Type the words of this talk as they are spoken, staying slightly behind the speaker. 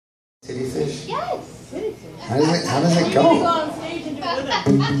Titty fish? Yes. How does it go? Go on stage and do it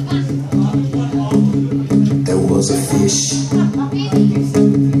with them. There was a fish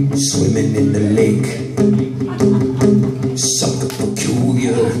swimming in the lake. Something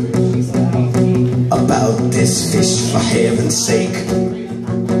peculiar about this fish, for heaven's sake.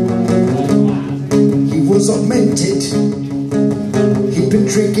 He was augmented. He'd been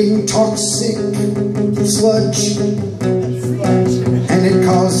drinking toxic sludge, and it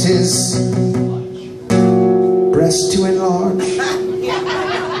caused his breast to enlarge.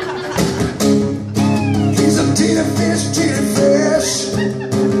 He's a titty fish, titty fish,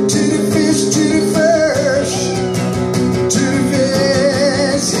 titty fish, titty fish, titty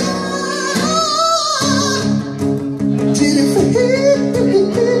fish, titty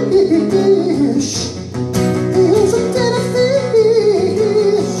fish. He's a titty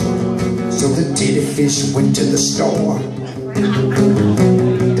fish. So the titty fish went to the store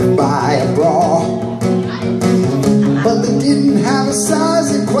to buy a bra. But they didn't have a size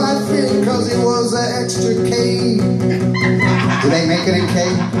that quite fit, cause it was an extra K. Do they make it in K?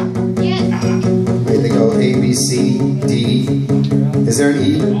 Yes. Wait, they go A, B, C, D. Is there an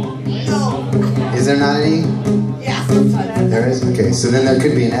E? No. Is there not an E? Yeah. There is? Okay, so then there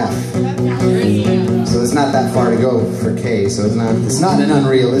could be an F. So it's not that far to go for K, so it's not an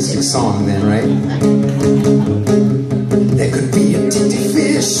unrealistic song then, right? There could be a titty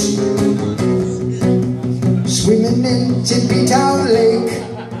fish swimming in Tippy Town Lake.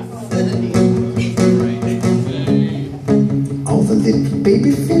 All the little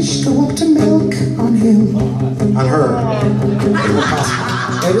baby fish go up to milk on him. On her.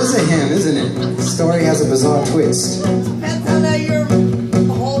 It is a him, isn't it? The story has a bizarre twist. Depends on how your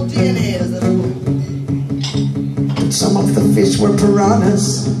whole DNA is. But some of the fish were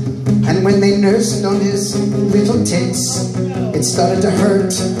piranhas, and when they nursed on his little tits, it started to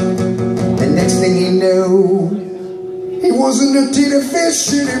hurt. The next thing he knew, he wasn't a titty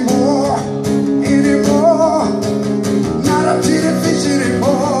fish anymore. Not a titty fish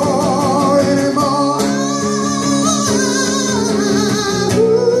anymore.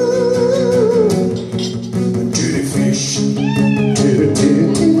 Titty fish, titty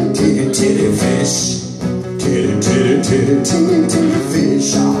fish, titty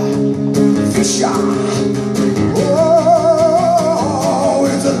fish, fish. Oh,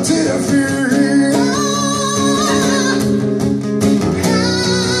 it's a titty fish.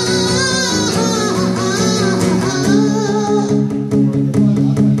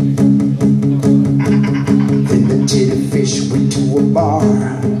 Went to a bar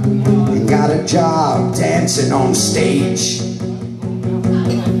and got a job dancing on stage.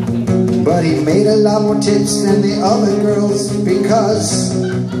 But he made a lot more tips than the other girls because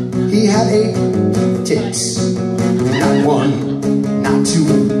he had 8 tits. Not 1, not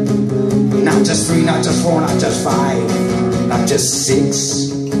 2, not just 3, not just 4, not just 5, not just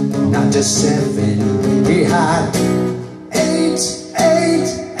 6, not just 7. He had 8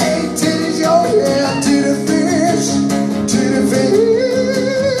 titties, oh yeah, titty fish. Titty fish.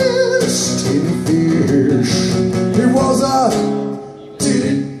 He was a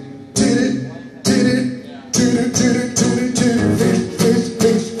titty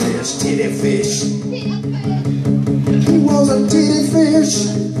fish. He was a titty fish.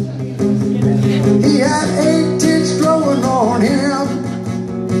 He had 8 tits growing on him.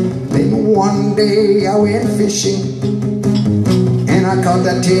 Then one day I went fishing and I caught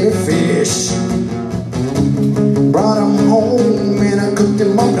that titty fish. Brought him home and I cooked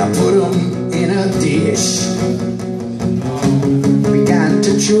him up and I put him in a dish. Began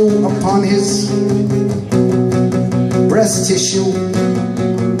to chew upon his breast tissue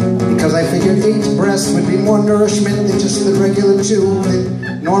because I figured 8 breasts would be more nourishment than just the regular 2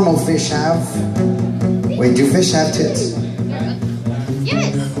 that normal fish have. Wait, do fish have tits?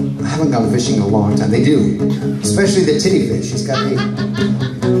 Yes. I haven't gone fishing in a long time. They do. Especially the titty fish. He's got 8.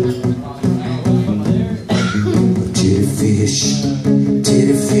 Titty fish,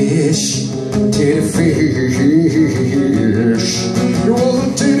 titty fish, titty fish. You was a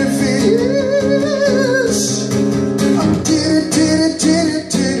titty fish. A titty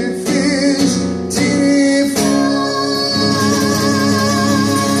fish, titty fish.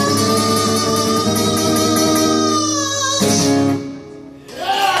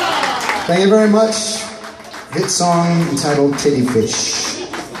 Thank you very much. Hit song entitled Titty Fish. You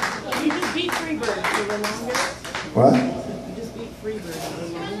just beat Freebird for the longest. What? You just beat Freebird for the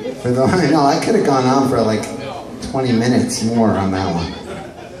longest. For the, no, I could have gone on for like 20 minutes more on that one.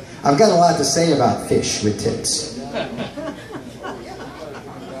 I've got a lot to say about fish with tits.